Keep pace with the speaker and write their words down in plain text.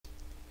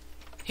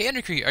Hey,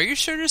 EnderCree, are you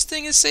sure this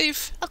thing is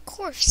safe? Of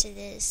course it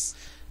is.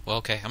 Well,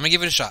 okay, I'm gonna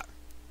give it a shot.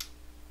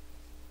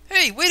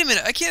 Hey, wait a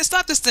minute, I can't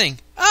stop this thing!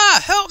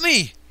 Ah, help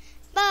me!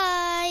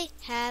 Bye.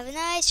 Have a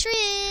nice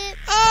trip.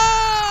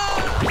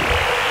 Ah!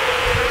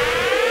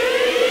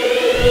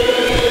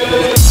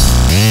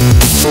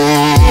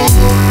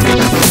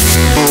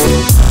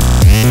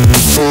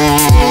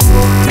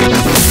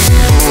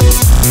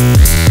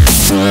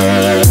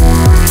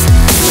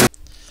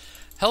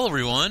 Hello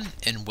everyone,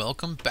 and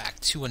welcome back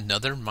to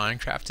another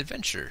Minecraft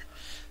adventure.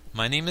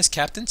 My name is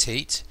Captain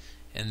Tate,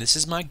 and this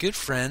is my good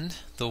friend,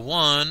 the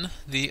one,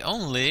 the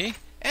only,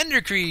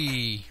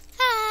 EnderCree!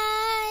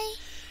 Hi.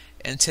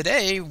 And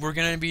today, we're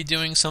going to be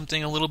doing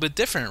something a little bit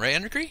different, right,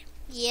 EnderCree?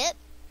 Yep.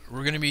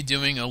 We're going to be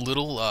doing a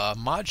little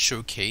mod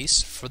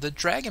showcase for the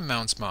Dragon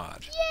Mounts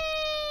mod.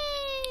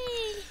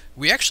 Yay!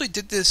 We actually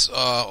did this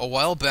a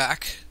while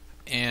back,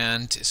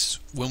 and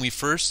when we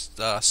first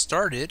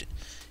started,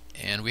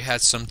 and we had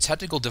some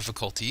technical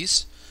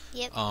difficulties.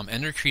 Yep.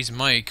 EnderCree's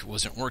mic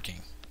wasn't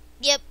working.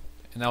 Yep.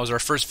 And that was our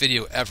first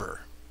video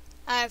ever.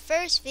 Our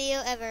first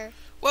video ever.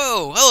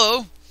 Whoa,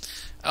 hello!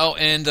 Oh,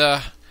 and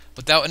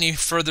without any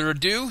further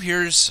ado,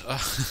 here's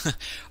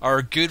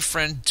our good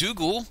friend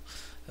Dougal,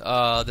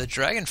 the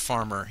dragon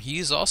farmer.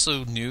 He's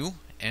also new,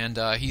 and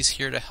he's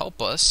here to help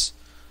us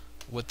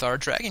with our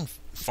dragon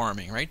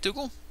farming, right,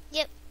 Dougal?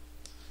 Yep.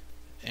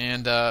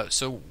 And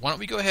so why don't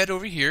we go ahead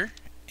over here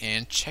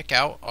and check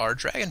out our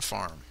dragon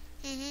farm.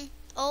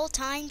 Old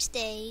times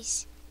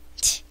days.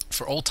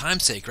 For old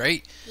time's sake,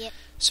 right? Yep.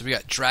 So we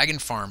got dragon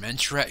farm,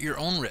 enter at your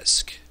own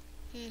risk.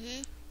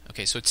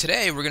 Okay, so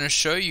today we're going to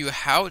show you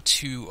how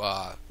to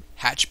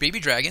hatch baby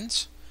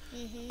dragons.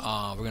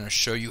 We're going to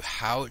show you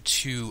how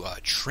to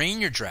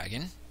train your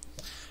dragon.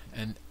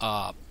 And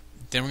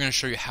then we're going to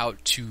show you how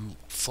to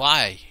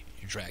fly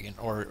your dragon,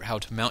 or how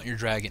to mount your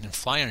dragon and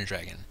fly on your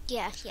dragon.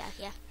 Yeah.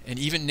 And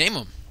even name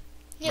them.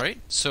 Yep. Right?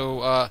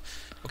 So,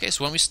 okay,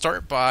 so why don't we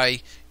start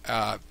by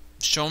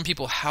showing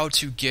people how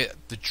to get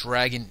the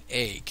dragon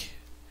egg.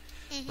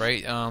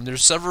 Right?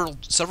 There's several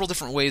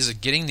different ways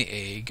of getting the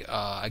egg.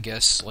 I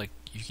guess, like,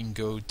 you can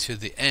go to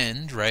the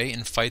end, right,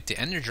 and fight the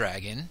Ender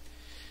Dragon.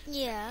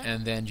 Yeah.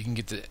 And then you can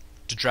get the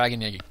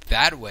dragon egg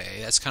that way.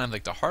 That's kind of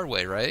like the hard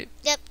way, right?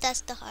 Yep,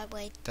 that's the hard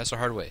way. That's the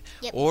hard way.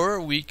 Yep.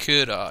 Or we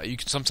could, you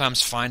could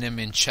sometimes find them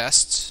in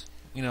chests,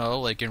 you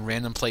know, like in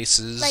random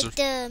places. Like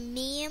the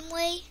medium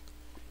way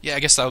Yeah, I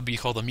guess that would be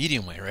called the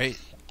medium way, right?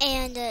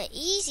 and the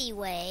easy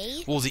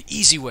way. Well, the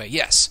easy way,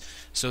 yes.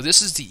 So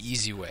this is the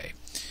easy way.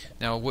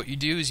 Now, what you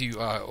do is you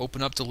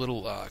open up the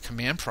little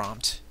command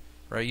prompt,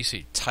 right? You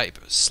say type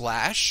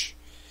 /,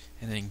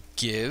 and then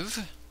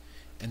give,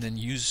 and then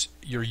use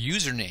your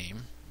username.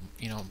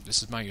 You know,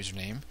 this is my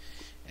username,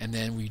 and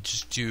then we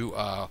just do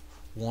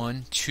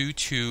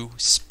 122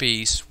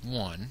 space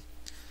 1,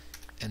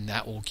 and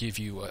that will give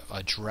you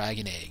a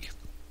dragon egg.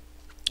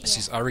 Yeah.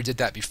 See, I already did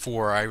that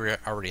before. I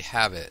already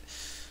have it.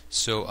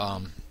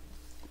 So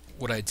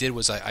what I did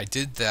was I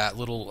did that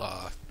little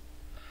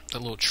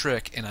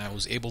trick, and I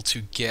was able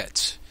to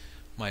get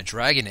my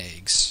dragon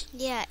eggs.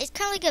 Yeah, it's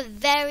kind of like a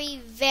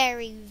very,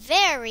 very,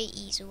 very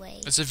easy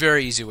way. It's a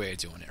very easy way of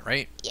doing it,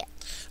 right? Yeah.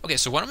 Okay,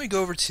 so why don't we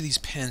go over to these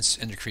pens,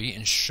 EnderCree,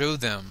 and show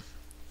them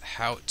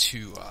how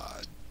to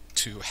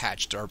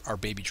hatch our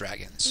baby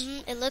dragons.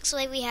 It looks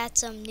like we had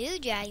some new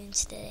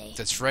dragons today.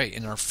 That's right.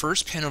 In our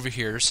first pen over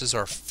here, this is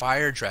our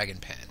fire dragon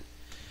pen.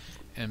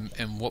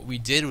 And what we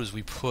did was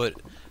we put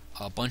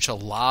a bunch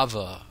of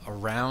lava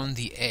around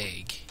the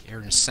egg here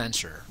in the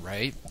center,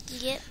 right?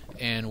 Yep.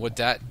 And what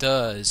that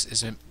does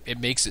is it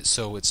makes it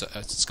so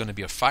it's going to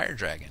be a fire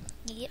dragon.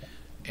 Yep.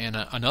 And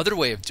another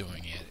way of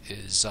doing it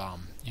is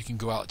you can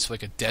go out to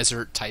like a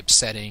desert type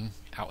setting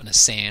out in the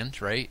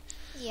sand, right?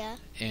 Yeah.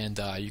 And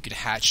you can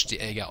hatch the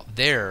egg out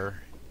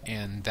there,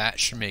 and that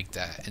should make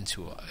that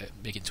into a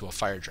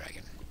fire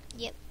dragon.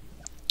 Yep.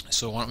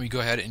 So why don't we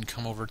go ahead and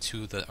come over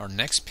to our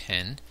next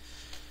pen,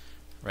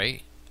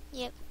 right?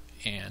 Yep.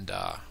 And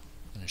I'm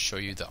going to show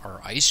you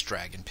our ice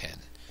dragon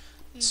pen.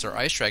 It's our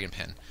ice dragon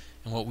pen,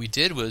 and what we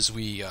did was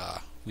we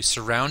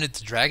surrounded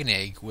the dragon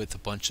egg with a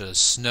bunch of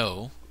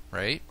snow,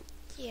 right?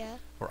 Yeah.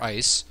 Or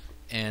ice,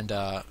 and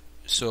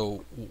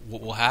so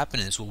what will happen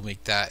is we'll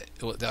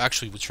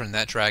turn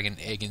that dragon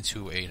egg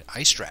into an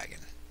ice dragon.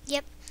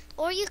 Yep.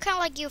 Or you kind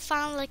of like you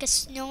found like a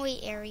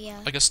snowy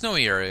area. Like a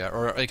snowy area,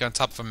 or like on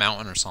top of a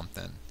mountain or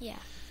something. Yeah.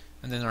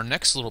 And then our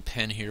next little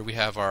pen here, we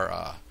have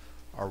our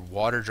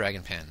water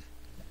dragon pen.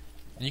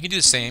 And you can do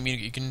the same.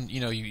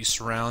 You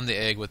surround the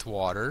egg with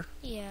water.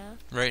 Yeah.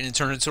 Right, and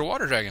turn it into a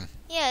water dragon.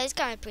 Yeah, it's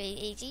kind of pretty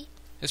easy.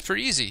 It's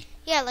pretty easy.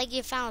 Yeah, like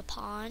you found a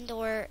pond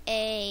or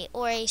a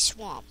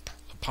swamp.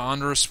 A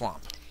pond or a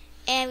swamp.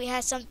 And we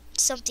had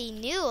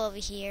something new over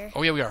here.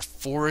 Oh yeah, we got our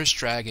forest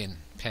dragon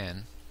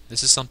pen.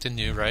 This is something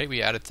new, right?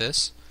 We added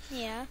this.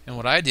 Yeah. And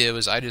what I did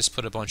was I just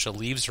put a bunch of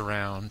leaves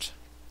around.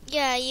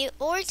 Yeah,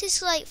 or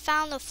just like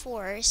found a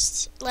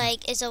forest,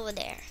 like it's over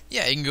there.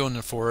 Yeah, you can go in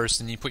the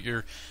forest and you put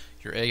your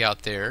egg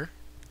out there.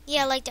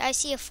 Yeah, like I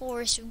see a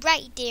forest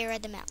right there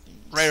at the mountains.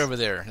 Right over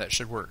there. That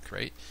should work,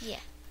 right? Yeah.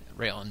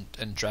 right on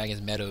and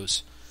Dragon's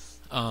Meadows.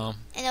 And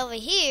over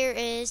here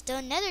is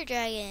the Nether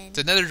Dragon.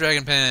 The Nether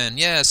Dragon pen.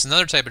 Yes,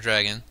 another type of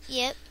dragon.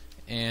 Yep.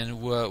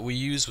 And what we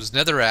used was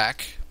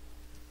netherrack,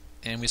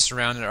 and we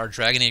surrounded our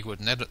dragon egg with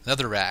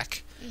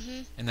netherrack,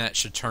 and that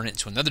should turn it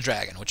into another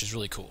dragon, which is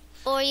really cool.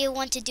 Or you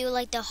want to do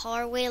like the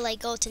hard way, like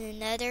go to the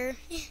Nether.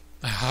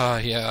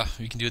 Yeah,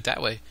 we can do it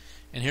that way.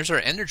 And here's our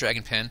Ender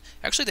Dragon pen.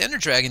 Actually, the Ender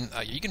Dragon,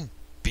 you can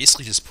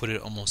basically just put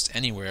it almost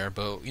anywhere,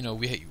 but you know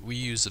we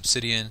use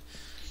obsidian,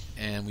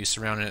 and we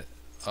surrounded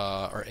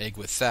our egg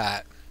with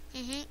that.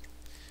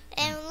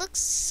 And it looks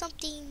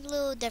something a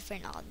little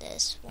different on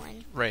this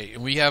one. Right,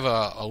 and we have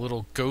a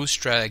little ghost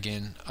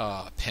dragon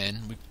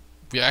pen.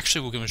 We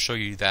actually will going to show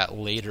you that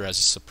later as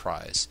a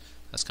surprise.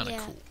 That's kind of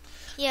cool.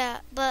 Yeah,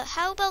 but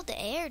how about the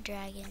air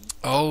dragon?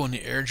 Oh, and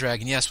the air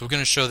dragon. Yes, we're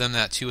going to show them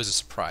that too as a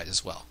surprise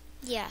as well.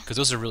 Yeah. Because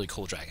those are really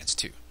cool dragons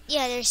too.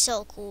 Yeah, they're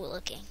so cool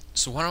looking.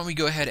 So why don't we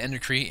go ahead,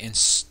 EnderCree, and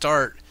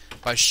start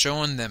by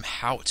showing them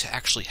how to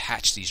actually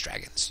hatch these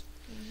dragons.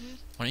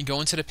 Why don't you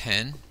go into the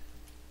pen?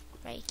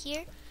 Right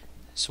here.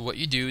 So what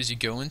you do is you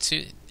go up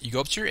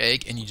to your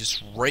egg and you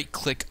just right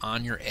click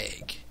on your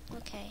egg.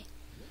 Okay.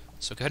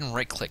 So go ahead and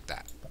right click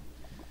that.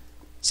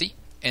 See?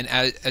 And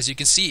as you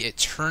can see, it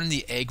turned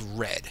the egg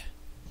red.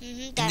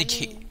 That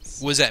means...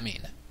 What does that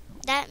mean?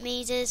 That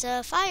means it's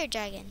a fire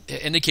dragon.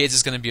 It indicates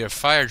it's going to be a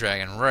fire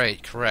dragon.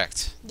 Right,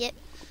 correct. Yep.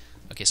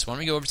 Okay, so why don't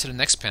we go over to the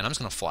next pen? I'm just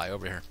going to fly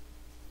over here.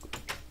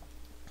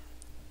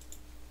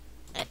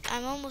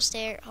 I'm almost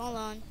there. Hold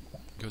on.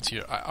 Go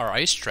to our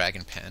ice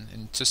dragon pen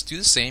and just do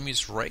the same. You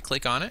just right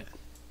click on it.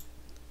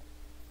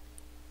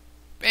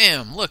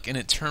 Bam! Look, and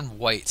it turned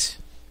white.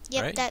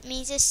 Yep, right? That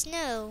means it's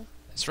snow.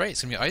 That's right,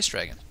 it's going to be an ice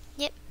dragon.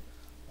 Yep.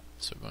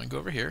 So we're going to go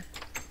over here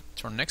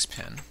to our next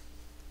pen.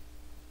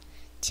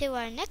 To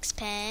our next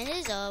pen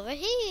is over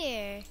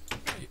here.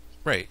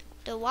 Right.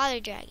 The water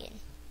dragon.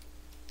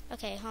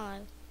 Okay, hold on.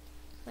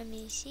 Let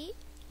me see.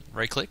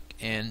 Right click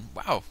and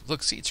wow,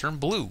 look, see, it turned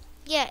blue.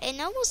 Yeah, it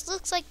almost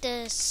looks like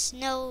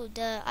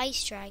the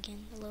ice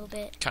dragon a little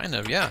bit. Kind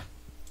of, yeah.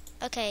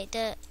 Okay,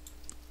 the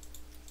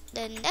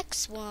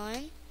next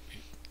one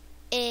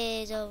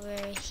is over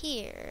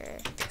here.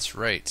 That's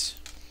right.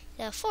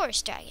 The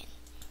forest dragon.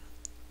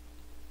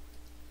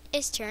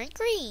 It's turned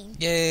green.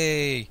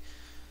 Yay!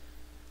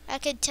 I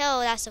could tell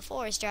that's a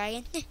forest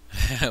dragon.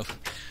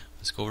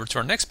 Let's go over to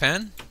our next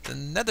pen, the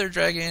Nether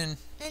Dragon.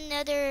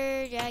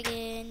 Another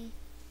dragon.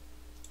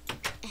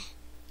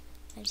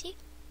 Let me see.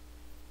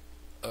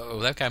 Oh,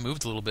 that guy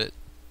moved a little bit.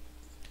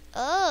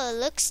 Oh, it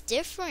looks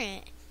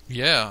different.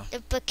 Yeah.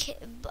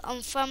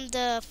 From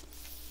the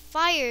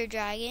fire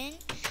dragon,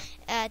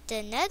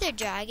 the Nether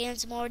dragon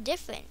is more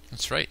different.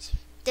 That's right.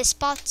 The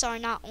spots are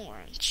not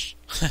orange.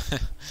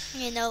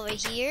 And over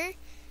here,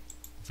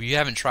 We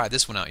haven't tried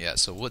this one out yet,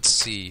 so let's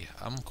see.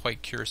 I'm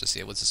quite curious to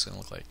see what this is going to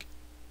look like.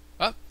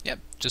 Oh, yep,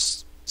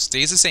 just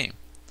stays the same.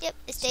 yep,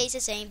 it stays the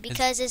same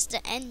because it's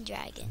the end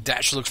dragon.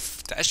 That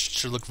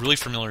should look really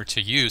familiar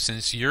to you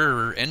since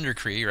you're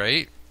EnderCree,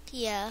 right?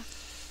 Yeah.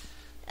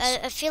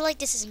 I feel like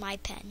this is my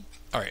pen.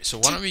 All right, so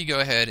why don't we go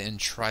ahead and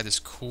try this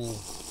cool...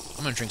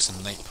 I'm going to drink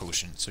some night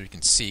potion so you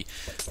can see.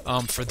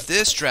 For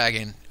this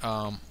dragon,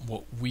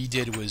 what we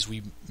did was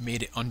we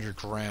made it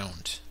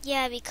underground.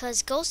 Yeah,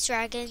 because ghost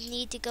dragons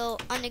need to go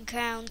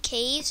underground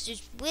caves,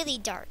 just really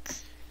dark.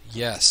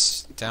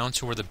 Yes, down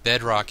to where the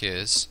bedrock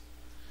is,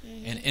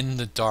 and in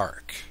the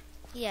dark.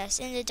 Yes,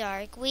 in the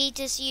dark. We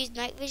just used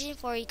night vision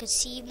for you could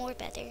see more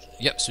better.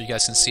 Yep, so you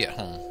guys can see at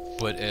home.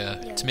 But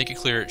to make it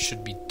clear, it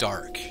should be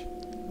dark,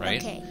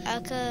 right? Okay, I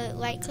could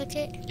right click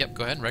it, Yep,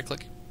 go ahead and right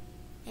click.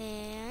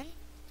 and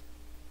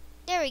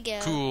there we go.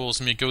 Cool, it's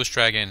gonna be a ghost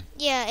dragon.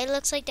 Yeah, it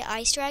looks like the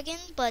ice dragon,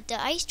 but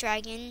the ice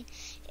dragon,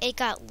 it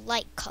got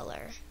light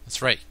color.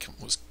 That's right.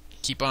 Let's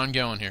keep on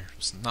going here.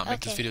 Let's not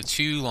make this Okay. video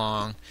too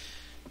long.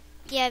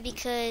 Yeah,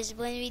 because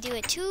when we do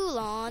it too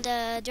long,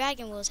 the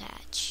dragon will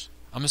hatch.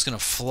 I'm just gonna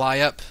fly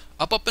up,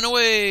 and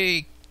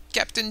away!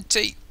 Captain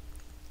Tate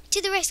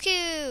To the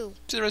rescue!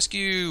 to the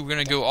rescue! We're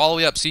gonna go all the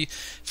way up. See,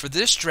 for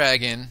this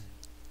dragon,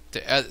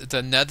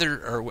 the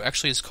nether, or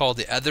actually it's called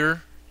the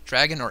ether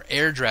dragon or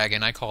air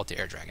dragon. I call it the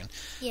air dragon.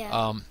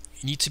 Yeah. You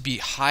need to be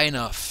high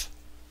enough,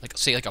 like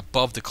say like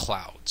above the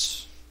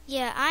clouds,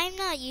 Yeah, I'm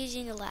not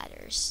using the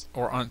ladders.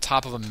 or on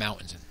top of a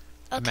mountain.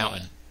 A Okay.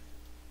 mountain.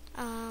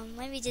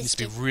 Let me It needs just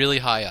to be really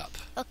high up.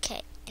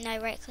 Okay, and I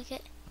right click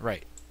it,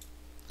 Right.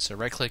 So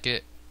right click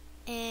it.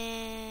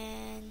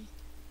 and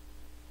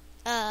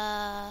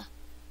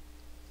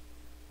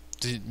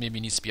Maybe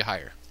it needs to be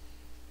higher.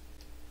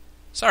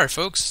 Sorry,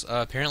 folks.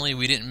 Apparently,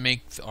 we didn't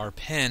make our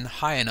pen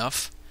high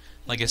enough.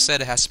 Like I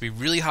said, it has to be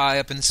really high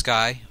up in the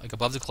sky, like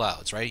above the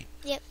clouds, right?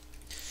 Yep.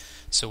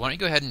 So why don't you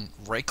go ahead and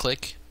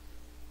right-click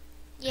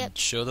Yep. and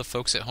show the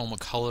folks at home what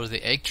color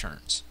the egg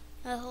turns.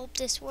 I hope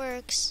this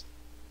works.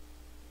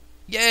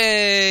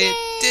 Yay! Yay!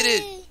 It did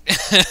it!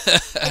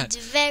 It's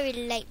very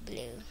light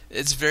blue.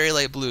 It's very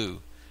light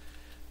blue.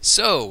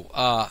 So,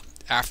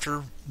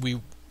 after we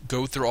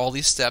go through all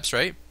these steps,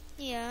 right?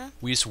 Yeah.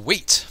 We just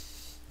wait.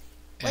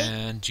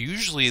 And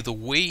usually the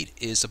wait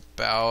is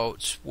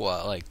about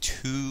what, like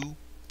 2,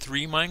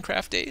 3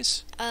 Minecraft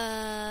days?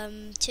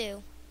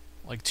 2.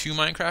 Like 2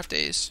 Minecraft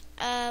days?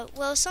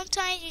 Well,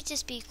 sometimes you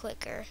just be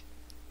quicker,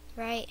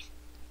 right?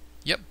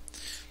 Yep.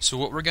 So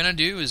what we're gonna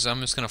do is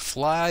I'm just gonna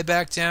fly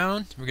back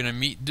down. We're gonna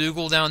meet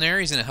Dougal down there.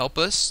 He's gonna help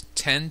us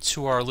tend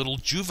to our little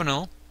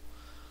juvenile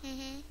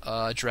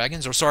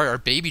dragons, or sorry, our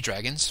baby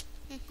dragons.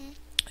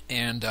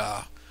 And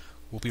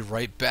we'll be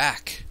right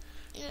back.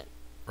 Yep.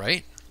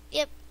 Right?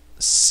 Yep.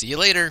 See you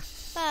later.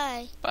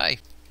 Bye. Bye.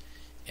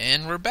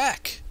 And we're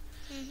back.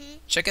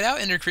 Check it out,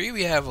 EnderCree.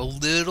 We have a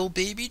little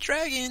baby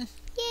dragon.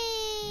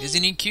 Yay!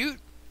 Isn't he cute?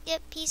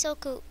 Yep, he's so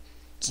cool.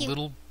 Cute.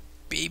 Little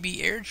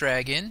baby air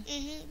dragon.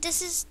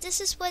 This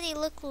is what he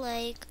looked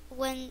like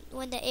when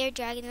the air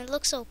dragon. It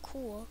looks so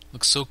cool.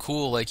 Looks so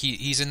cool. Like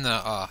he's in the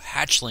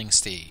hatchling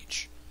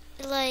stage.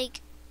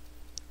 Like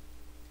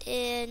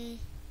in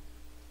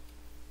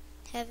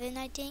heaven,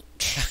 I think.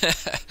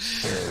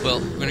 Well,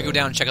 we're gonna go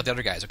down and check out the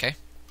other guys. Okay.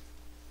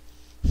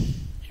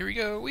 Here we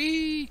go.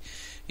 Wee.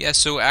 Yeah.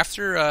 So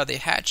after they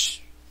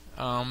hatch,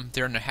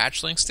 they're in the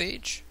hatchling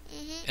stage,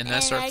 and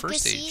that's our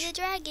first stage. I can see the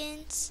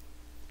dragons.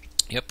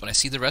 Yep, and I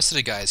see the rest of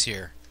the guys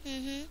here.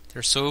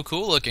 They're so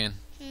cool looking.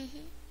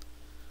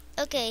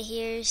 Okay,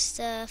 here's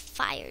the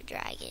fire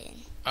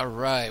dragon.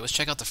 Alright, let's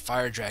check out the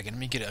fire dragon. Let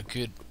me get a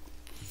good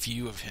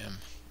view of him.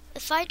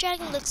 The fire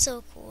dragon looks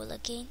so cool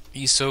looking.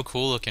 He's so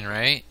cool looking,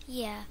 right?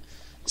 Yeah.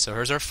 So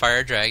here's our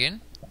fire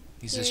dragon.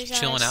 He's Here's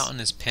just chilling out in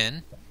his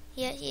pen.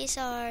 Yeah, here's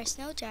our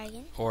snow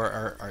dragon.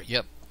 Or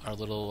our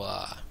little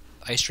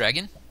ice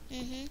dragon.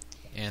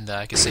 And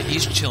I can say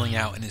he's chilling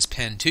out in his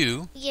pen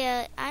too.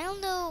 Yeah, I don't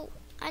know.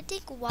 I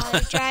think water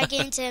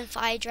dragons and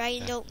fire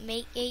dragons don't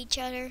make each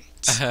other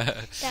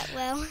that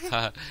well.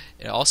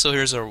 And also,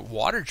 here's our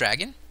water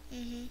dragon.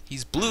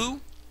 He's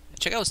blue.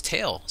 Check out his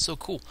tail. So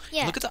cool.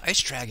 Yeah. Look at the ice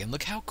dragon.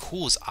 Look how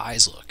cool his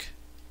eyes look.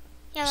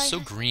 Yeah, like,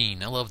 so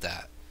green. I love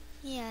that.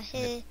 Yeah,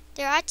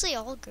 they're actually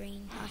all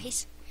green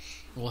eyes.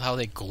 Well, how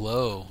they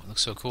glow. It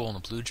looks so cool. And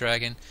the blue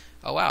dragon.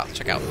 Oh, wow.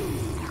 Check out.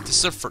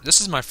 This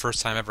is my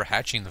first time ever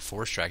hatching the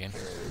forest dragon.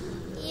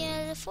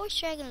 Yeah, the forest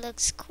dragon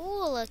looks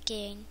cool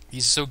looking.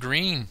 He's so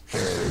green.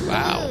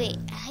 Wow. Wait,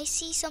 I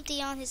see something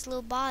on his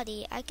little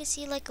body. I can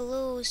see like a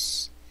little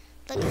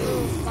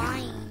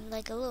vine,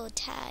 like a little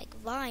tag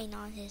vine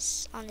on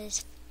his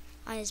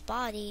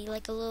body,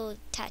 like a little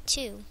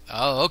tattoo.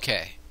 Oh,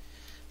 okay.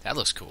 That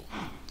looks cool.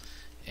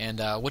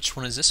 And which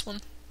one is this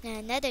one?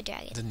 The nether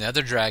dragon. The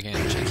nether dragon.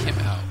 Check him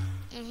out.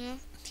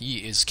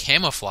 He is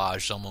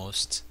camouflaged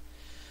almost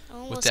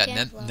with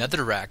that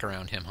nether rack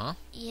around him, huh?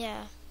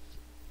 Yeah.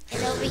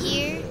 And over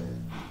here,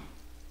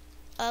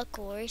 of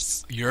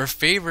course, your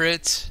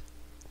favorite.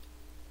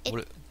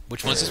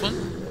 Which one's this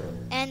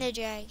one? Ender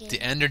dragon.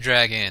 The Ender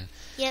dragon.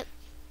 Yep.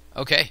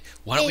 Okay.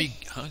 Why don't we?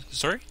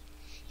 Sorry.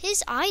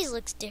 His eyes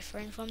looks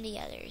different from the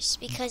others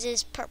because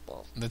it's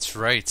purple. That's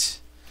right.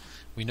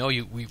 We know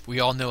you. We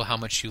all know how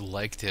much you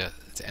like the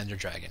Ender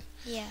dragon.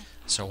 Yeah.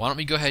 So why don't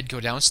we go ahead, go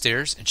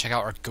downstairs, and check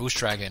out our ghost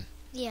dragon?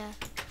 Yeah.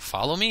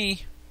 Follow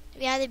me.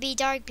 We have to be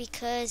dark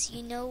because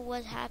you know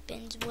what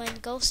happens when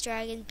ghost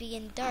dragons be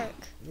in dark.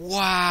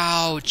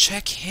 Wow,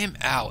 check him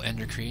out,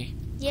 EnderCree.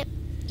 Yep,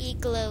 he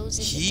glows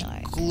in the dark.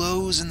 He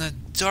glows in the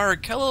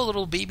dark. Hello,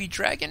 little baby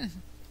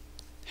dragon.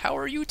 How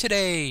are you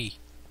today?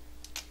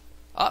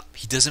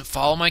 He doesn't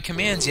follow my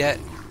commands yet.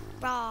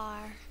 Rawr.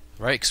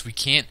 Right, because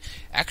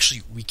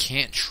we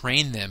can't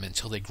train them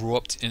until they grow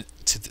up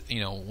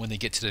when they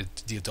get to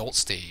the adult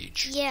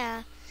stage.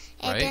 Yeah,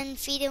 and right? then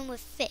feed them with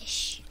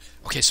fish.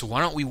 Okay, so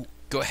why don't we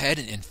go ahead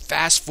and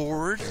fast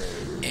forward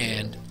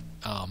and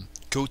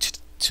go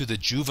to the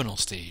juvenile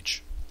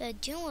stage. The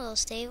juvenile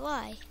stage?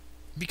 Why?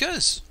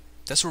 Because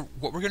that's what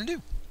we're going to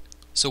do.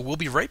 So we'll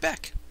be right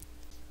back.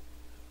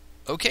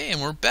 Okay,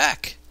 and we're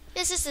back.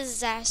 This is a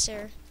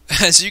disaster.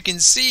 As you can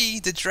see,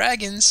 the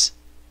dragons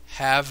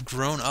have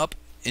grown up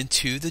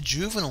into the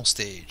juvenile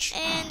stage.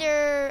 And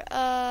they're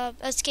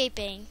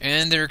escaping.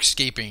 And they're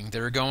escaping.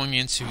 They're going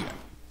into...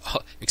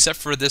 except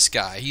for this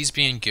guy. He's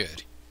being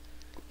good.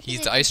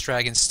 He's the ice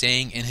dragon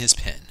staying in his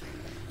pen.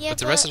 Yeah, but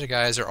the rest of the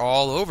guys are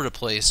all over the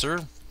place,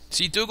 sir.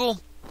 See, Dougal?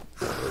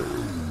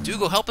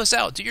 Dougal, help us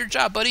out. Do your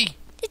job, buddy.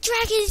 The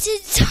dragon's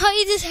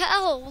inside his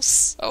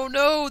house. Oh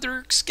no,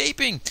 they're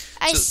escaping.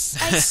 I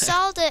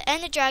saw the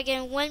ender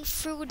dragon went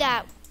through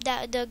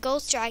the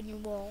ghost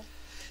dragon wall.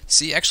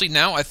 See, actually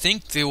now I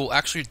think they will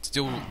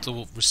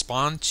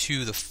respond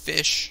to the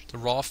fish, the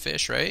raw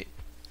fish, right?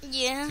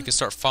 Yeah. They can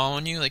start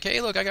following you, like,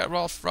 hey, look, I got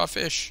raw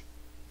fish.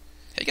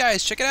 Hey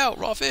guys, check it out,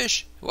 raw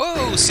fish.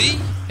 Whoa, see?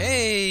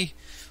 Hey,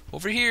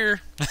 over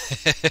here.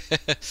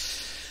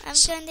 I'm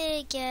trying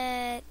to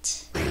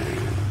get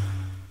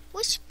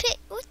which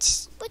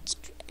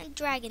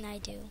dragon I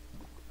do.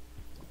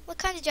 What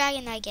kind of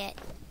dragon I get?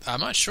 I'm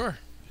not sure.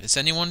 It's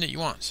anyone that you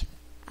want.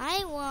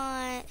 I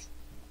want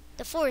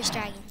the forest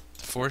dragon.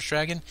 The forest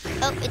dragon?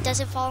 Oh, it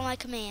doesn't follow my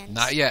commands.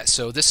 Not yet.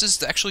 So this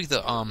is actually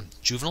the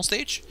juvenile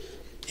stage.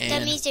 And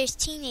that means there's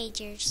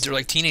teenagers. They're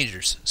like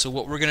teenagers. So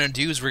what we're going to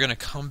do is we're going to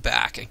come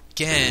back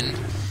again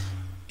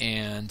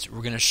and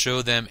we're going to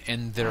show them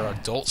in their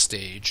adult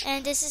stage.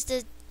 And this is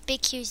the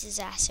big, huge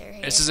disaster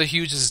here. This is a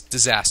huge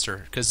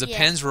disaster because the Yeah.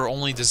 pens were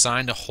only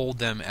designed to hold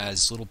them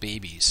as little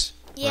babies.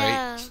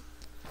 Yeah. Right?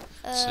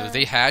 So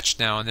they hatched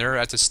now, and they're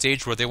at the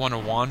stage where they want to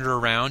wander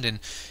around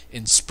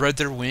and spread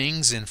their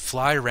wings and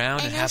fly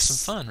around and have some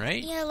fun,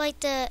 right? Yeah,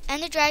 like the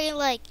Ender Dragon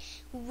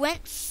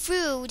went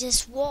through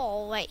this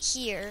wall right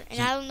here,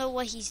 and I don't know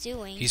what he's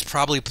doing. He's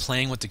probably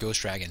playing with the Ghost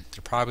Dragon.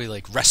 They're probably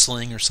like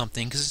wrestling or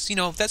something, because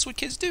that's what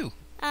kids do.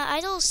 I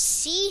don't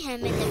see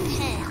him in the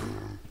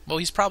pen. Well,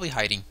 he's probably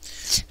hiding,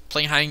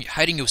 playing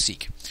hide and go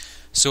seek.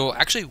 So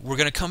actually, we're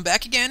gonna come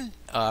back again.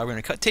 We're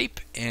gonna cut tape,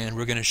 and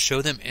we're gonna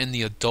show them in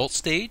the adult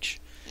stage.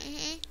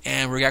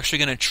 And we're actually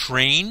going to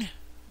train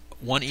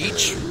one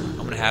each. I'm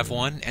going to have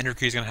one.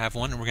 EnderCree's going to have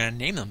one. And we're going to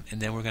name them. And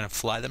then we're going to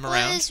fly them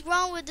around. What is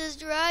wrong with this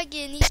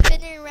dragon? He's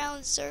spinning around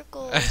in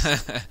circles.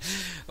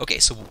 Okay,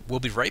 so we'll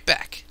be right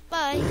back.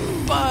 Bye.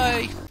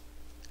 Bye.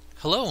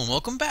 Hello and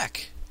welcome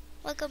back.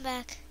 Welcome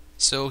back.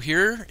 So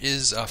here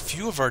is a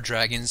few of our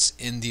dragons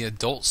in the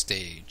adult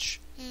stage.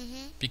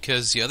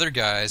 Because the other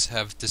guys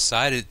have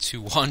decided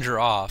to wander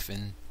off.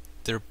 And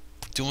they're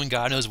doing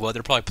God knows what.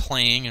 They're probably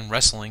playing and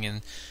wrestling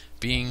and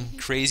being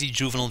crazy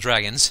juvenile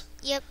dragons.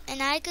 Yep,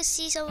 and I could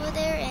see over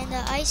there, and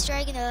the ice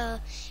dragon,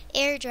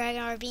 air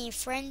dragon are being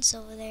friends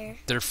over there.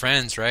 They're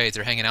friends, right?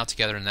 They're hanging out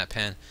together in that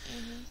pen.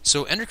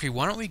 So, EnderCree,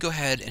 why don't we go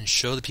ahead and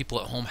show the people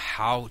at home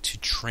how to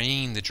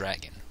train the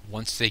dragon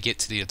once they get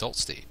to the adult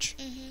stage.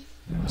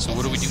 So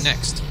what do we do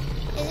next?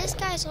 Is this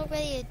guy's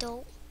already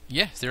adult?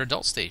 Yeah, they're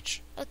adult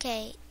stage.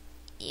 Okay,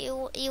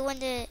 you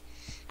want to...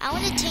 I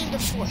want to tame the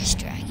forest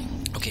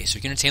dragon. Okay, so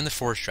you're going to tame the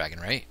forest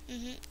dragon, right?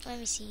 Let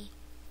me see.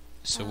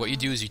 So what you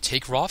do is you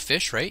take raw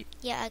fish, right?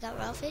 Yeah, I got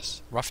raw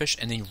fish. Raw fish,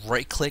 and then you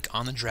right-click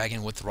on the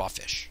dragon with the raw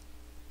fish.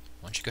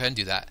 Why don't you go ahead and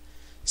do that?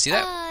 See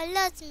that?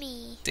 Loves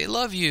me. They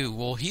love you.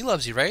 Well, he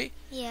loves you, right?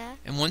 Yeah.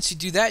 And once you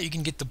do that, you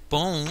can get the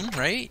bone,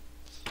 right?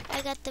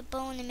 I got the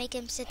bone and make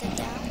him sit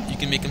down. You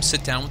can make him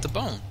sit down with the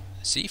bone.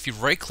 See, if you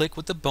right-click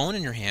with the bone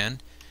in your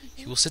hand,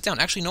 he will sit down.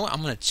 Actually, you know what?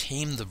 I'm going to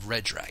tame the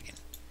red dragon.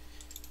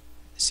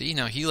 See,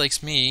 now he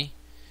likes me.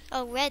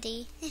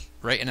 Already.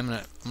 Right, and I'm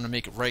gonna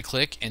make it right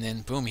click, and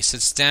then boom, he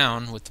sits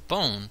down with the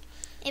bone.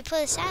 It put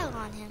a saddle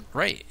on him.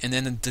 Right, and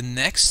then the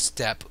next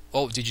step.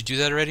 Oh, did you do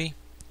that already?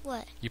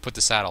 What? You put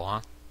the saddle,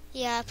 huh?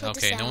 Yeah, I put the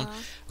saddle on.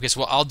 Okay,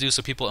 so what I'll do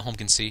so people at home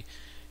can see.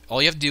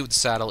 All you have to do with the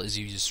saddle is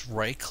you just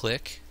right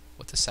click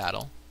with the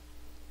saddle,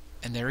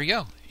 and there you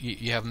go.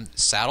 You have him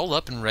saddled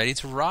up and ready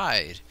to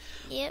ride.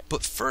 Yep.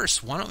 But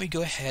first, why don't we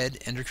go ahead,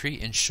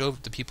 EnderCree, and show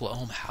the people at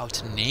home how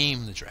to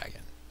name the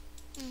dragon.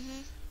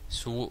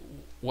 So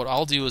what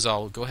I'll do is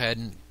I'll go ahead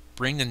and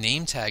bring the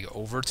name tag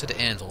over to the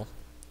anvil.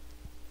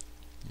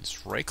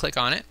 Just right click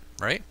on it,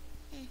 right?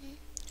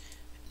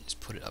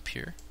 Just put it up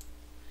here.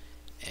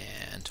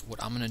 And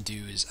what I'm going to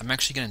do is I'm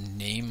actually going to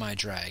name my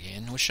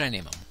dragon. What should I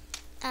name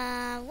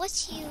him?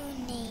 What's you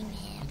name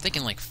him? I'm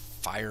thinking like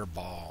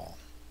Fireball.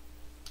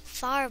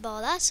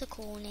 Fireball, that's a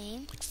cool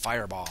name. Like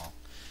Fireball.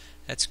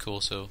 That's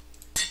cool, so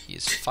he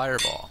is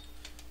Fireball.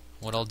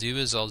 What I'll do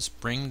is I'll just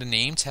bring the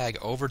name tag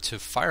over to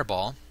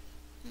Fireball.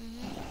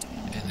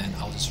 And then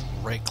I'll just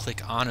right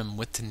click on him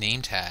with the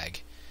name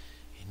tag.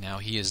 And now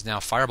he is now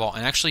Fireball.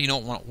 And actually,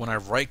 when I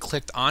right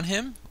clicked on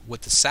him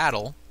with the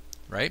saddle,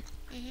 right?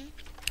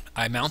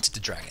 I mounted the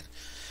dragon.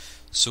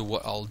 So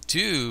what I'll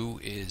do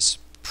is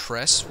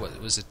press, what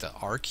was it, the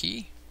R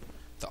key?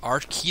 The R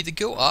key to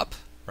go up,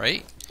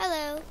 right?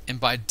 Hello. And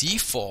by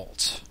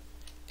default,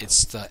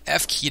 it's the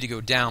F key to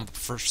go down. But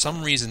for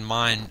some reason,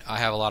 I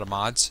have a lot of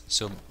mods,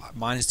 so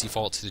mine is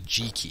default to the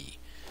G key.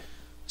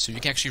 So you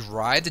can actually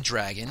ride the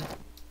dragon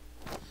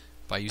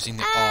by using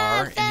the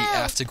R and the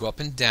F to go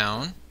up and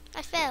down.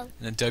 I fell.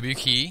 And the W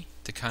key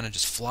to kind of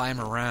just fly him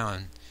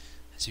around.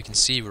 As you can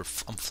see, I'm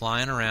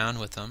flying around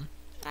with him.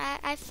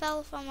 I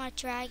fell from my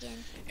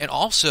dragon. And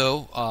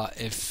also,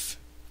 if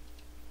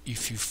you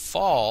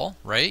fall,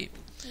 right?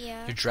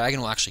 Yeah. Your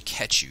dragon will actually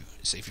catch you.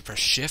 So if you press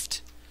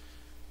Shift,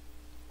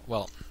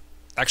 well,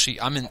 actually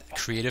I'm in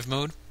creative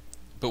mode,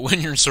 but when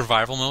you're in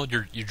survival mode,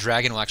 your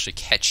dragon will actually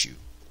catch you.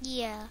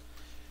 Yeah.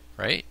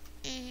 Right?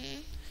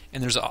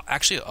 And there's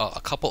actually a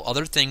couple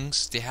other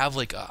things. They have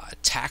like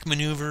attack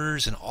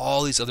maneuvers and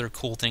all these other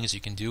cool things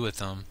you can do with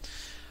them.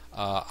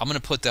 I'm going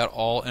to put that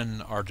all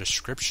in our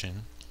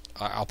description.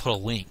 I'll put a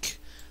link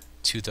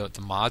to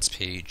the mods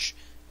page,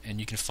 and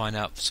you can find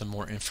out some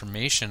more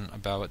information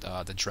about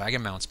the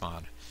Dragon Mounts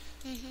mod.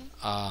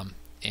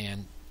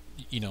 And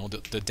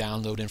the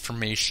download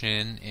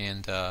information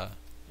and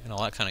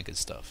all that kind of good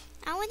stuff.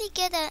 I want to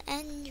get an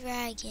end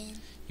dragon.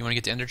 You want to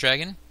get the Ender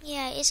Dragon?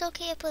 Yeah, it's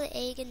okay to put an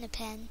egg in the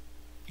pen.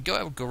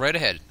 Go right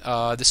ahead.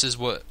 This is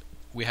what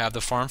we have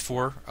the farm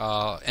for.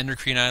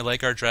 EnderCree and I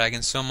like our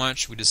dragons so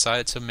much, we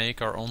decided to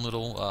make our own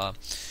little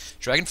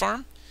dragon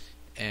farm,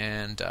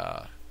 and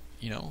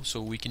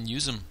so we can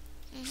use them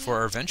for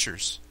our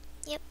adventures.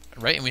 Yep.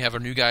 Right, and we have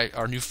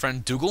our new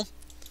friend Dougal.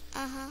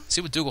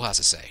 See what Dougal has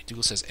to say.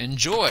 Dougal says,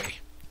 "Enjoy."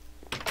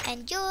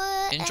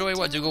 Enjoy. Enjoy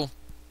what, Dougal?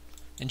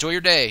 Enjoy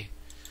your day.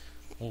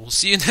 we'll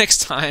see you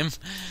next time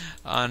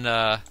on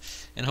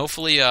and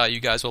hopefully you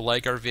guys will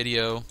like our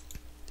video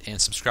and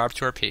subscribe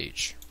to our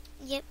page.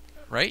 Yep.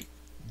 Right? You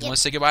Yep. want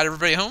to say goodbye to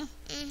everybody at home?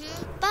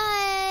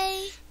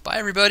 Bye. Bye,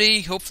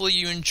 everybody. Hopefully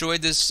you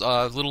enjoyed this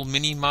little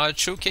mini mod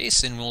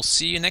showcase, and we'll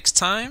see you next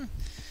time.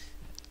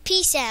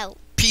 Peace out.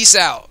 Peace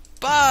out.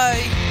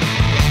 Bye.